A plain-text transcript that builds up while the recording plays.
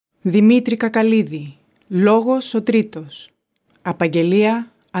Δημήτρη Κακαλίδη. Λόγος, ο Τρίτος.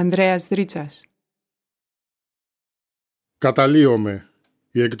 Απαγγελία, Ανδρέας Δρίτσας. Καταλύομαι,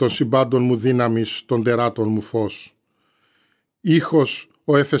 η εκ των συμπάντων μου δύναμης, των τεράτων μου φως. Ήχος,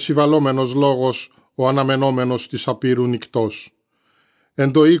 ο εφεσιβαλόμενος λόγος, ο αναμενόμενος της άπειρου νυκτός.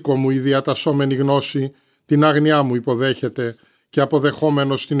 Εν το οίκο μου η διατασσόμενη γνώση, την άγνοιά μου υποδέχεται και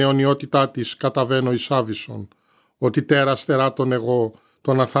αποδεχόμενος την αιωνιότητά της καταβαίνω εις άβυσσον, ότι τέρας τεράτων εγώ,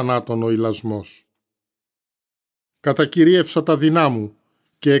 τον αθανάτων ο ηλασμός. Κατακυρίευσα τα δεινά μου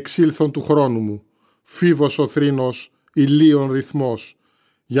και εξήλθον του χρόνου μου, φίβος ο θρήνος, ηλίων ρυθμός,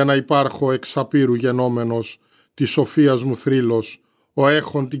 για να υπάρχω εξ απείρου γενόμενος, της σοφίας μου θρύλος, ο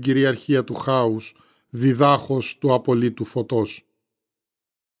έχων την κυριαρχία του χάους, διδάχος του απολύτου φωτός.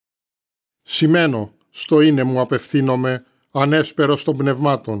 Σημαίνω, στο είναι μου απευθύνομαι, ανέσπερος των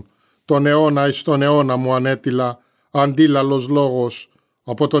πνευμάτων, τον αιώνα εις τον αιώνα μου ανέτειλα, αντίλαλος λόγος,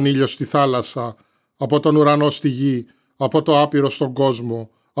 από τον ήλιο στη θάλασσα, από τον ουρανό στη γη, από το άπειρο στον κόσμο,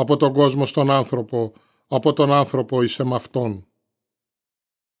 από τον κόσμο στον άνθρωπο, από τον άνθρωπο εις εμαυτόν.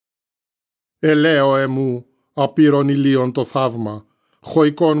 Ελέω εμού, απείρων ηλίων το θαύμα,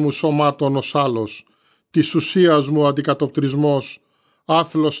 χωικών μου σωμάτων ως άλλος, της ουσίας μου αντικατοπτρισμός,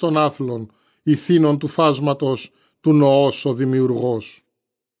 άθλος των άθλων, ηθήνων του φάσματος, του νοός ο δημιουργός.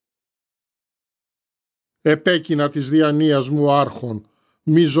 Επέκεινα της διανοίας μου άρχον,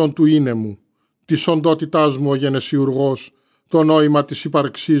 μίζων του είναι μου, της οντότητάς μου ο γενεσιουργός, το νόημα της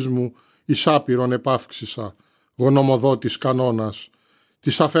ύπαρξής μου εις άπειρον επαύξησα, γνωμοδότης κανόνας,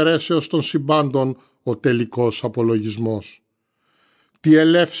 της αφαιρέσεως των συμπάντων ο τελικός απολογισμός. Τη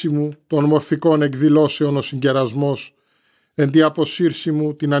ελεύση μου των μορφικών εκδηλώσεων ο συγκερασμός, εν τη αποσύρση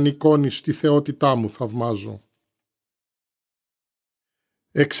μου την ανεικόνιστη θεότητά μου θαυμάζω.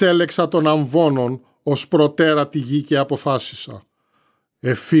 Εξέλεξα των αμβώνων ως προτέρα τη γη και αποφάσισα.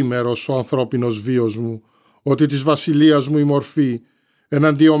 Εφήμερος ο ανθρώπινος βίος μου, ότι της βασιλείας μου η μορφή,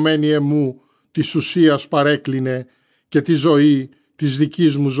 εναντιωμένη εμού, της ουσίας παρέκλεινε και τη ζωή της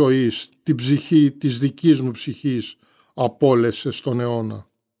δικής μου ζωής, την ψυχή της δικής μου ψυχής, απόλεσε στον αιώνα.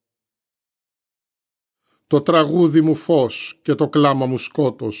 Το τραγούδι μου φως και το κλάμα μου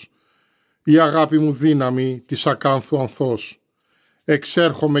σκότος, η αγάπη μου δύναμη της ακάνθου ανθός.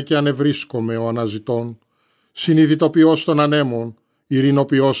 Εξέρχομαι και ανευρίσκομαι ο αναζητών, συνειδητοποιώς των ανέμων,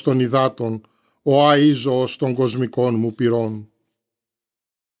 ειρηνοποιώς των υδάτων, ο αΐζωος των κοσμικών μου πυρών.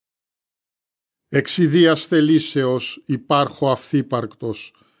 Εξιδίας θελήσεως υπάρχω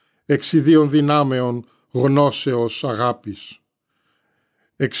αυθύπαρκτος, εξιδίων δυνάμεων γνώσεως αγάπης.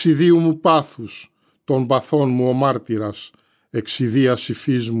 Εξιδίου μου πάθους, των παθών μου ο μάρτυρας, εξιδίας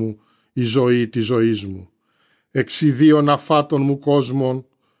υφής μου η ζωή της ζωής μου. Εξιδίων αφάτων μου κόσμων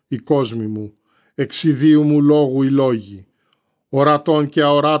οι κόσμοι μου, εξιδίου μου λόγου οι λόγοι, ορατών και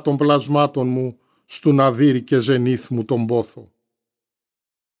αοράτων πλασμάτων μου, στου ναδύρι και ζενήθ μου τον πόθο.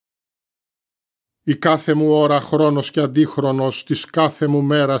 Η κάθε μου ώρα χρόνος και αντίχρονος, της κάθε μου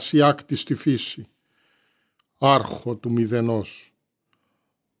μέρας η άκτιστη φύση, άρχο του μηδενός.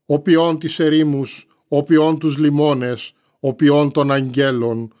 Ο ποιόν της ερήμους, ο ποιόν τους λιμώνες, ο ποιόν των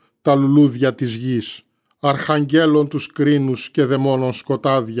αγγέλων, τα λουλούδια της γης, αρχαγγέλων τους κρίνους και δαιμόνων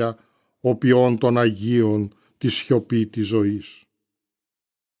σκοτάδια, ο ποιόν των Αγίων τη σιωπή της ζωής.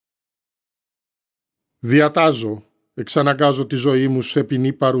 Διατάζω, εξαναγκάζω τη ζωή μου σε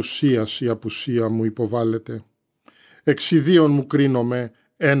ποινή παρουσίαση, η απουσία μου υποβάλλεται. Εξιδίων μου κρίνομαι,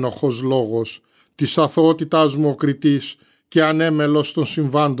 ένοχος λόγος, της αθωότητάς μου ο κριτής και ανέμελος των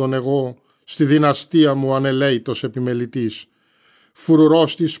συμβάντων εγώ, στη δυναστεία μου ανελαίητος επιμελητής.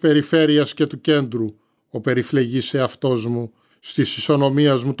 Φρουρός της περιφέρειας και του κέντρου, ο περιφλεγής εαυτός μου, στις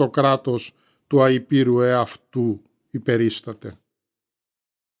ισονομίας μου το κράτος του αϊπήρου εαυτού υπερίσταται.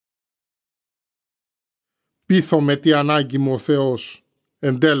 Πείθομαι τι ανάγκη μου ο Θεός,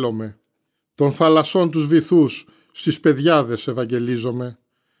 εντέλομαι, των θαλασσών τους βυθούς στις πεδιάδες ευαγγελίζομαι.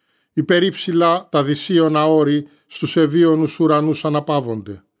 Υπερήψηλα τα δυσίωνα όρη στους ευίωνους ουρανούς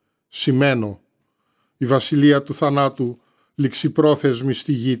αναπαύονται. Σημαίνω, η βασιλεία του θανάτου ληξιπρόθεσμη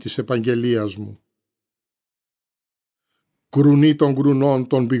στη γη της επαγγελίας μου. Κρουνή των κρουνών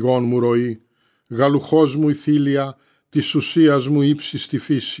των πηγών μου ροή, γαλουχός μου η θήλια, της ουσίας μου ύψιστη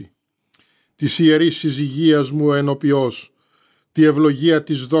φύση. Της ιερής συζυγίας μου ενοποιός, τη ευλογία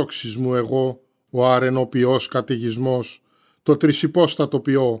της δόξης μου εγώ, ο αρενοποιός καταιγισμός, το τρισυπόστατο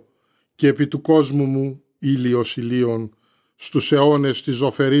ποιό, και επί του κόσμου μου ήλιος ηλίων, στους αιώνες της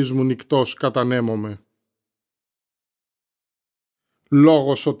ζωφερής μου νυκτός κατανέμομαι.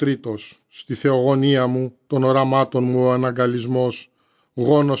 Λόγος ο Τρίτος, στη θεογονία μου, των οραμάτων μου ο αναγκαλισμός,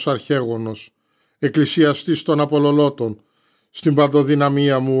 γόνος αρχαίγονος, εκκλησιαστής των απολολότων, στην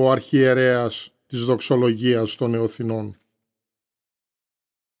παντοδυναμία μου ο αρχιερέας της δοξολογίας των Νεοθηνών.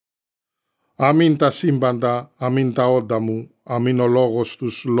 Αμήν τα σύμπαντα, αμήν τα όντα μου, αμήν ο λόγος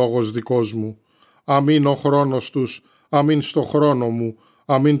τους, λόγος δικός μου, αμήν ο χρόνος τους, αμήν στο χρόνο μου,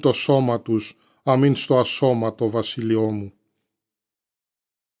 αμήν το σώμα τους, αμήν στο ασώματο βασιλειό μου.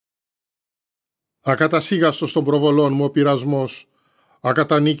 Ακατασίγαστος των προβολών μου ο πειρασμός,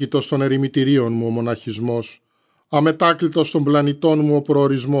 ακατανίκητος των ερημητηρίων μου ο μοναχισμός, αμετάκλητος των πλανητών μου ο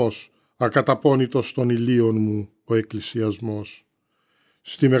προορισμός, ακαταπώνητος των ηλίων μου ο εκκλησιασμός.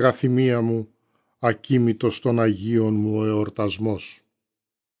 Στη μεγαθυμία μου, ακίμητος των Αγίων μου ο εορτασμός.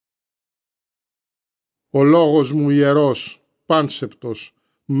 Ο λόγος μου ιερός, πάνσεπτος,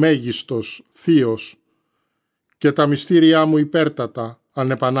 μέγιστος, θείος και τα μυστήριά μου υπέρτατα,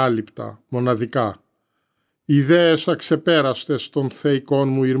 ανεπανάληπτα, μοναδικά, ιδέες αξεπέραστες των θεϊκών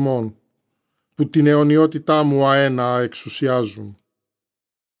μου ηρμών, που την αιωνιότητά μου αένα εξουσιάζουν.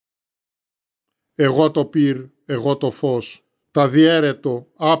 Εγώ το πυρ, εγώ το φως, τα διέρετο,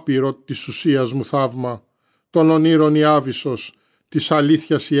 άπειρο της ουσίας μου θαύμα, των ονείρων η άβυσσος, της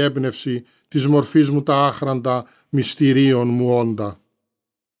αλήθειας η έμπνευση, της μορφής μου τα άχραντα, μυστηρίων μου όντα.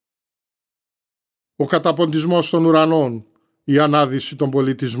 Ο καταποντισμός των ουρανών, η ανάδυση των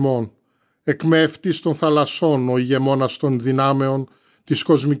πολιτισμών, εκμεύτης των θαλασσών, ο ηγεμόνας των δυνάμεων της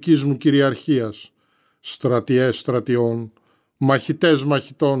κοσμικής μου κυριαρχίας, στρατιές στρατιών, μαχητές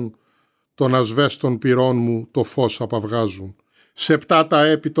μαχητών, των ασβέστων πυρών μου το φως απαυγάζουν. Σε επτά τα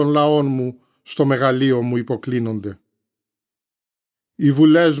έπι των λαών μου στο μεγαλείο μου υποκλίνονται. Οι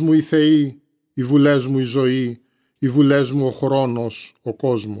βουλές μου οι θεοί, οι βουλές μου η ζωή, οι βουλές μου ο χρόνος, ο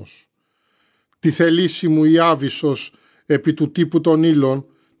κόσμος. Τη θελήση μου η άβυσσος επί του τύπου των ύλων,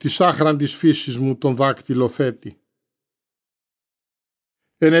 της άχραντης φύσης μου τον δάκτυλο θέτει.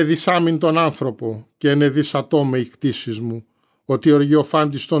 Ενεδυσάμην τον άνθρωπο και ενεδύσατό με οι κτίσις μου, ότι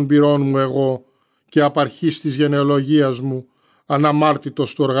οργιοφάντης των πυρών μου εγώ και απαρχής της γενεολογίας μου,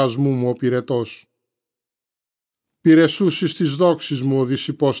 αναμάρτητος του οργασμού μου ο πυρετός. Πυρεσούσης της δόξης μου ο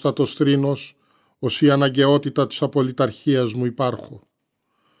δυσυπόστατος θρήνος, ως η αναγκαιότητα της απολυταρχίας μου υπάρχω.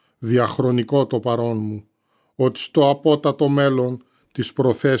 Διαχρονικό το παρόν μου, ότι στο απότατο μέλλον τις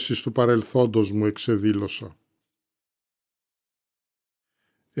προθέσεις του παρελθόντος μου εξεδήλωσα.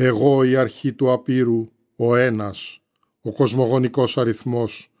 Εγώ η αρχή του απείρου, ο ένας, ο κοσμογονικός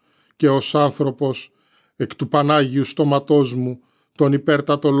αριθμός, και ως άνθρωπος εκ του Πανάγιου στόματός μου τον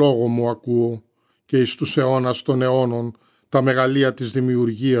υπέρτατο λόγο μου ακούω και εις τους αιώνας των αιώνων τα μεγαλεία της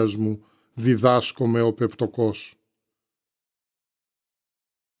δημιουργίας μου διδάσκομαι ο πεπτοκός.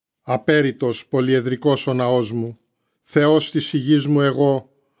 Απέριτος πολυεδρικός ο ναός μου, Θεός της υγής μου εγώ,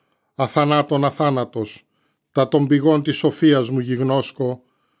 αθανάτων αθάνατος, τα των πηγών της σοφίας μου γιγνώσκω,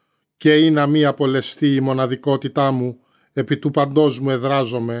 και είναι μη απολεσθεί η μοναδικότητά μου, επί του παντός μου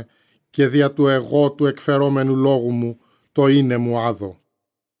εδράζομαι, και δια του εγώ του εκφερόμενου λόγου μου το είναι μου άδω.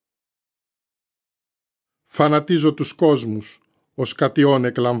 Φανατίζω τους κόσμους, ως κατιών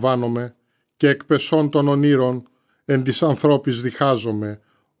εκλαμβάνομαι, και εκ πεσών των ονείρων εν της ανθρώπης διχάζομαι,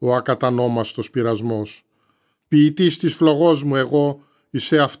 ο ακατανόμαστος πειρασμός. Ποιητής της φλογός μου εγώ,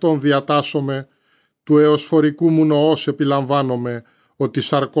 εις εαυτόν διατάσσομαι, του εωσφορικού μου νοός επιλαμβάνομαι, ότι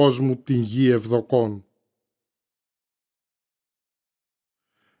σαρκός μου την γη ευδοκών.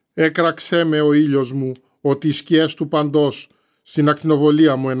 Έκραξέ με ο ήλιος μου, ότι οι σκιές του παντός στην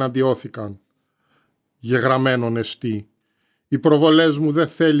ακτινοβολία μου εναντιώθηκαν. Γεγραμμένον εστί, οι προβολές μου δεν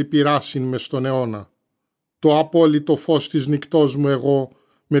θέλει πειράσιν μες στον αιώνα. Το απόλυτο φως της νυκτός μου εγώ,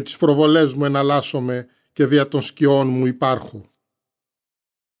 με τις προβολές μου εναλλάσσομαι και δια των σκιών μου υπάρχω.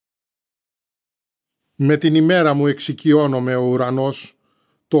 Με την ημέρα μου εξοικειώνομαι ο ουρανός,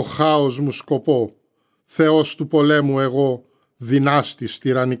 το χάος μου σκοπό, Θεός του πολέμου εγώ, δυνάστης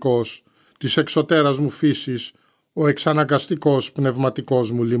τυραννικός, της εξωτέρας μου φύσης, ο εξαναγκαστικός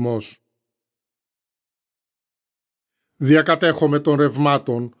πνευματικός μου λιμός. Διακατέχομαι των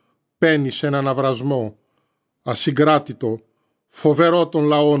ρευμάτων, παίρνει σε έναν αυρασμό, ασυγκράτητο, φοβερό των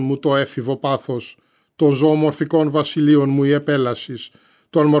λαών μου το έφηβο πάθος, των ζωομορφικών βασιλείων μου η επέλασης,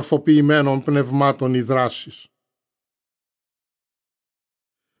 των μορφοποιημένων πνευμάτων οι δράσεις.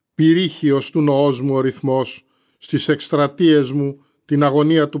 Πυρίχιος του νοός μου ο ρυθμός, στις εκστρατείες μου την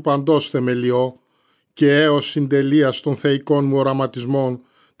αγωνία του παντός θεμελιώ, και έως συντελείας των θεϊκών μου οραματισμών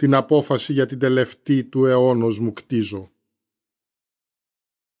την απόφαση για την τελευταία του αιώνος μου κτίζω.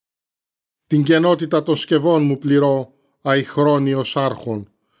 Την κενότητα των σκευών μου πληρώ, αϊχρόνιος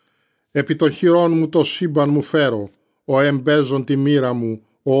άρχον. Επί των χειρών μου το σύμπαν μου φέρω, ο εμπέζον τη μοίρα μου,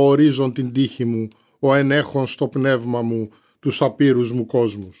 ο ορίζον την τύχη μου, ο ενέχον στο πνεύμα μου, τους απείρους μου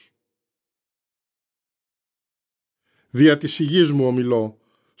κόσμους. Δια της υγής μου ομιλώ,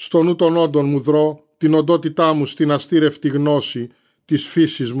 στο νου των όντων μου δρώ, την οντότητά μου στην αστήρευτη γνώση της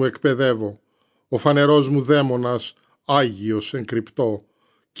φύσης μου εκπαιδεύω. Ο φανερός μου δαίμονας, Άγιος εν κρυπτό,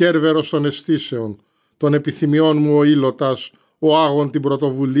 κέρβερος των αισθήσεων, των επιθυμιών μου ο ήλωτας, ο άγων την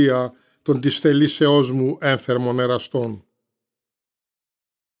πρωτοβουλία, των της θελήσεώς μου ένθερμων εραστών.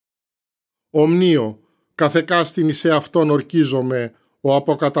 Ομνίο, καθεκάστην εις εαυτόν ορκίζομαι, ο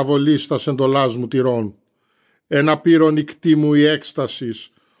αποκαταβολής τας εντολάς μου τηρών. Εν άπειρο νικτή μου η έκστασης,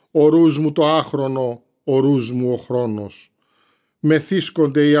 ο ρούς μου το άχρονο, ο ρούς μου ο χρόνος.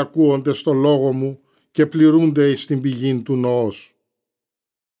 Μεθύσκονται οι ακούοντες στο λόγο μου και πληρούνται εις την πηγήν του νοός.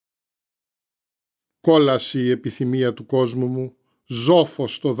 Κόλαση η επιθυμία του κόσμου μου,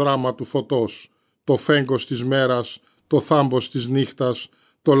 ζόφος το δράμα του φωτός, το φέγγος της μέρας, το θάμπος της νύχτας,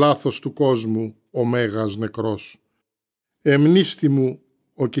 το λάθος του κόσμου, ο μέγας νεκρός. Εμνίστη μου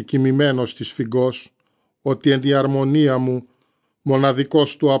ο κεκοιμημένος της φυγός, ότι εν τη αρμονία μου,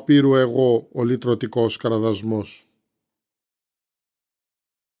 μοναδικός του απείρου εγώ ο λυτρωτικός κραδασμός.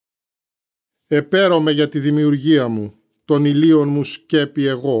 Επαίρομαι για τη δημιουργία μου, των ηλίων μου σκέπη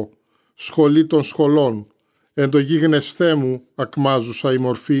εγώ, σχολή των σχολών, εν το γίγνεσθέ μου ακμάζουσα η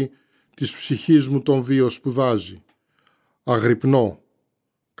μορφή της ψυχής μου τον βίο σπουδάζει. Αγρυπνώ,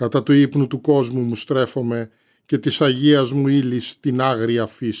 κατά του ύπνου του κόσμου μου στρέφομαι και της Αγίας μου ύλης την άγρια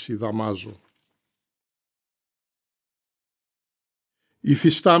φύση δαμάζω.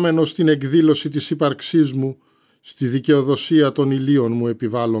 Υφιστάμενος στην εκδήλωση της ύπαρξής μου, στη δικαιοδοσία των ηλίων μου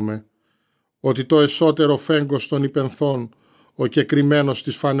επιβάλλομαι, ότι το εσωτερό φέγγος των υπενθών, ο κεκριμένος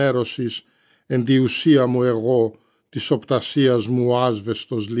της φανέρωσης, εν τη ουσία μου εγώ, της οπτασίας μου ο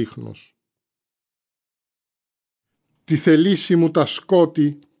άσβεστος λίχνος. Τη θελήση μου τα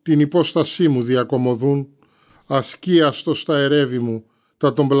σκότη, την υπόστασή μου διακομωδούν, ασκίαστο στα ερεύη μου,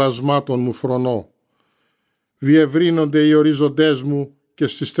 τα των πλασμάτων μου φρονώ. Διευρύνονται οι οριζοντές μου και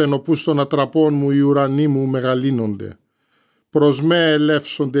στις στενοπούς των ατραπών μου οι ουρανοί μου μεγαλύνονται. Προς με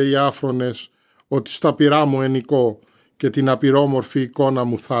ελεύσονται οι άφρονες, ότι στα πυρά μου ενικό και την απειρόμορφη εικόνα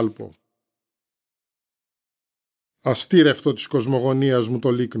μου θάλπω. Αστήρευτο της κοσμογονίας μου το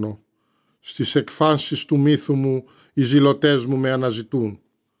λίκνο. Στις εκφάνσεις του μύθου μου οι ζηλωτές μου με αναζητούν.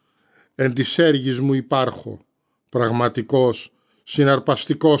 Εν της έργης μου υπάρχω, πραγματικός,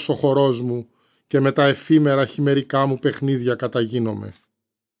 συναρπαστικός ο χορός μου και με τα εφήμερα χειμερικά μου παιχνίδια καταγίνομαι.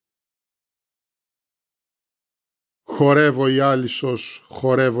 Χορεύω η άλυσος,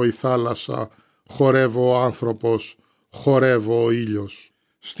 χορεύω η θάλασσα, χορεύω ο άνθρωπος, χορεύω ο ήλιος.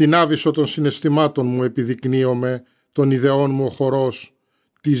 Στην άβυσσο των συναισθημάτων μου επιδεικνύομαι, των ιδεών μου ο χορός,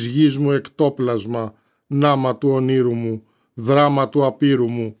 της γης μου εκτόπλασμα, νάμα του ονείρου μου, δράμα του απείρου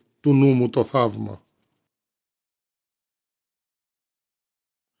μου, του νου μου το θαύμα.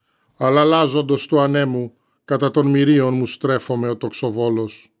 Αλλαλάζοντος του ανέμου, κατά των μυρίων μου στρέφομαι ο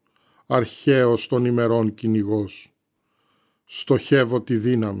τοξοβόλος, αρχαίος των ημερών κυνηγός. Στοχεύω τη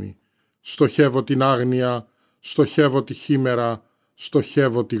δύναμη, στοχεύω την άγνοια, στοχεύω τη χήμερα,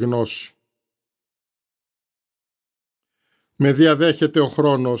 στοχεύω τη γνώση. Με διαδέχεται ο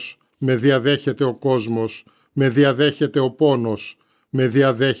χρόνος, με διαδέχεται ο κόσμος, με διαδέχεται ο πόνος, με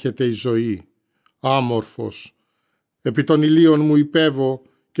διαδέχεται η ζωή. Άμορφος, επί των ηλίων μου υπέβω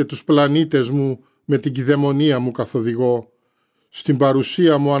και τους πλανήτες μου με την κηδαιμονία μου καθοδηγώ. Στην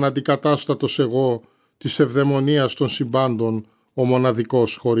παρουσία μου αναντικατάστατος εγώ, της ευδαιμονίας των συμπάντων, ο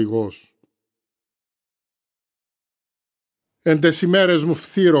μοναδικός χορηγός. Εν τες ημέρες μου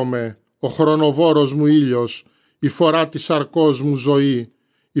φθήρωμαι, ο χρονοβόρος μου ήλιος, η φορά της σαρκός μου ζωή,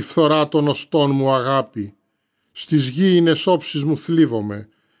 η φθορά των οστών μου αγάπη. Στις γήινες όψεις μου θλίβομαι,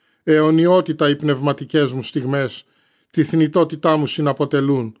 αιωνιότητα οι πνευματικές μου στιγμές, τη θνητότητά μου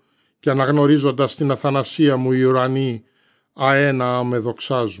συναποτελούν και αναγνωρίζοντας την αθανασία μου οι ουρανοί, αένα με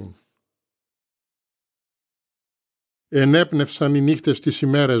δοξάζουν. Ενέπνευσαν οι νύχτες τις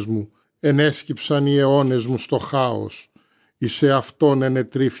ημέρες μου, ενέσκυψαν οι αιώνες μου στο χάος, εις Εαυτόν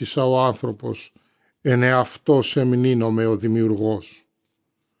ενετρήφησα ο άνθρωπος, εν Εαυτό σε μνήνομαι ο δημιουργός.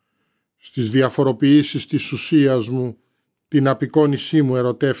 Στις διαφοροποιήσεις της ουσίας μου, την απεικόνισή μου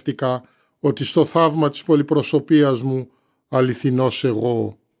ερωτεύτηκα, ότι στο θαύμα της πολυπροσωπίας μου, αληθινός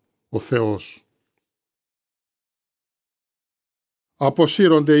εγώ, ο Θεός.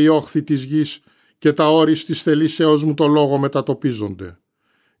 Αποσύρονται οι όχθη της γης και τα όρη της θελήσεώς μου το λόγο μετατοπίζονται.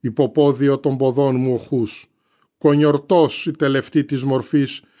 Υποπόδιο των ποδών μου οχούς, κονιορτός η τελευταία της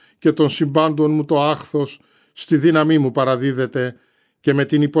μορφής και των συμπάντων μου το άχθος στη δύναμή μου παραδίδεται και με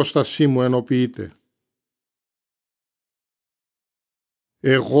την υπόστασή μου ενοποιείται.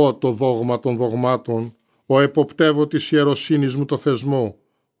 Εγώ το δόγμα των δογμάτων, ο εποπτεύω της ιεροσύνης μου το θεσμό,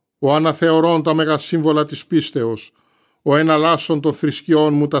 ο αναθεωρών τα μεγασύμβολα της πίστεως, ο εναλλάσσον των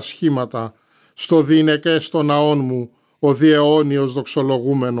θρησκειών μου τα σχήματα, στο δίνεκες των ναών μου, ο διαιώνιος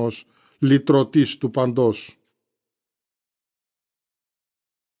δοξολογούμενος, λυτρωτής του παντός.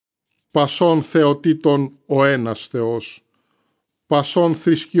 Πασών θεοτήτων ο ένας Θεός, πασών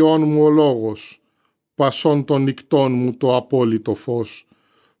θρησκειών μου ο Λόγος, πασών των νυκτών μου το απόλυτο φως,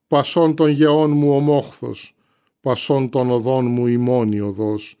 πασών των γεών μου ο μόχθος, πασών των οδών μου η μόνη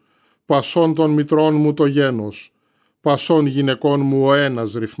οδός, πασών των μητρών μου το γένος, πασών γυναικών μου ο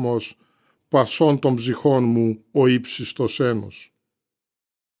ένας ρυθμός, πασών των ψυχών μου ο ύψιστος ένος.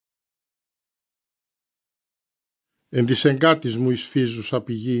 Εν της εγκάτης μου εις φύζουσα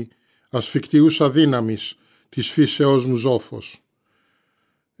πηγή, ασφικτιούσα δύναμης της φύσεώς μου ζώφος.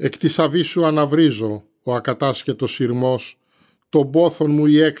 Εκ της αβύσσου αναβρίζω ο ακατάσχετος σειρμός, τον πόθον μου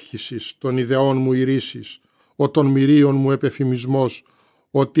η έκχυσης, των ιδεών μου η ρύσης, ο των μυρίων μου επεφημισμός,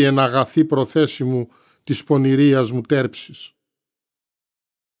 ότι εν αγαθή προθέση μου της πονηρίας μου τέρψης.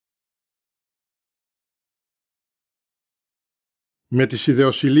 Με τις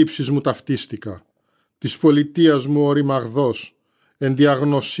ιδεοσυλλήψεις μου ταυτίστηκα, της πολιτείας μου ο ρημαγδός, εν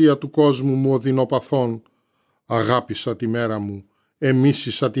διαγνωσία του κόσμου μου ο δεινοπαθών, αγάπησα τη μέρα μου,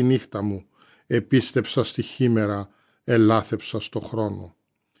 εμίσησα τη νύχτα μου, επίστεψα στη χήμερα, ελάθεψα στο χρόνο.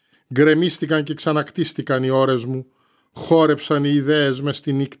 Γκρεμίστηκαν και ξανακτίστηκαν οι ώρες μου, χόρεψαν οι ιδέες μες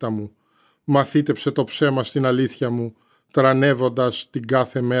στη νύχτα μου, μαθήτεψε το ψέμα στην αλήθεια μου, τρανεύοντας την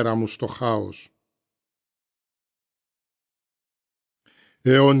κάθε μέρα μου στο χάος.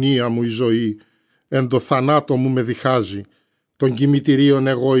 Αιωνία μου η ζωή, εν το θανάτο μου με διχάζει, των κημητηρίων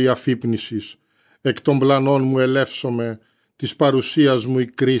εγώ η αφύπνισης, εκ των πλανών μου ελεύσομαι, της παρουσίας μου η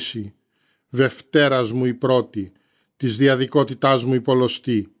κρίση, Δευτέρας μου η πρώτη, της διαδικότητάς μου η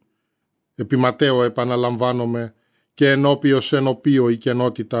πολλωστή. Επιματέω επαναλαμβάνομαι και ενώπιος ενωπίο η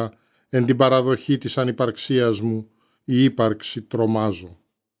κενότητα, εν την παραδοχή της ανυπαρξίας μου η ύπαρξη τρομάζω.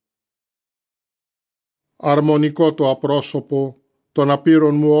 Αρμονικό το απρόσωπο, των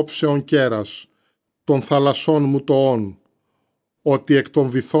απείρων μου όψεων κέρας, των θαλασσών μου το όν, ότι εκ των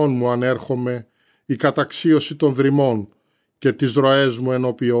βυθών μου ανέρχομαι, η καταξίωση των δρυμών και τις ροές μου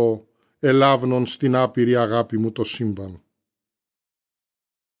ενωπιώ, ελάβνων στην άπειρη αγάπη μου το σύμπαν.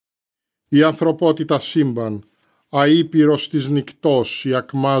 Η ανθρωπότητα σύμπαν, αήπειρος της νυκτός, η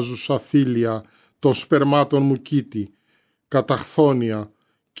ακμάζουσα θήλια των σπερμάτων μου κήτη, καταχθόνια,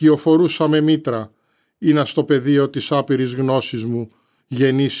 κυοφορούσα με μήτρα, είναι στο πεδίο της άπειρης γνώσης μου,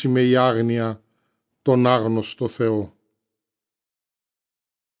 γεννήσει με η άγνοια τον άγνωστο Θεό.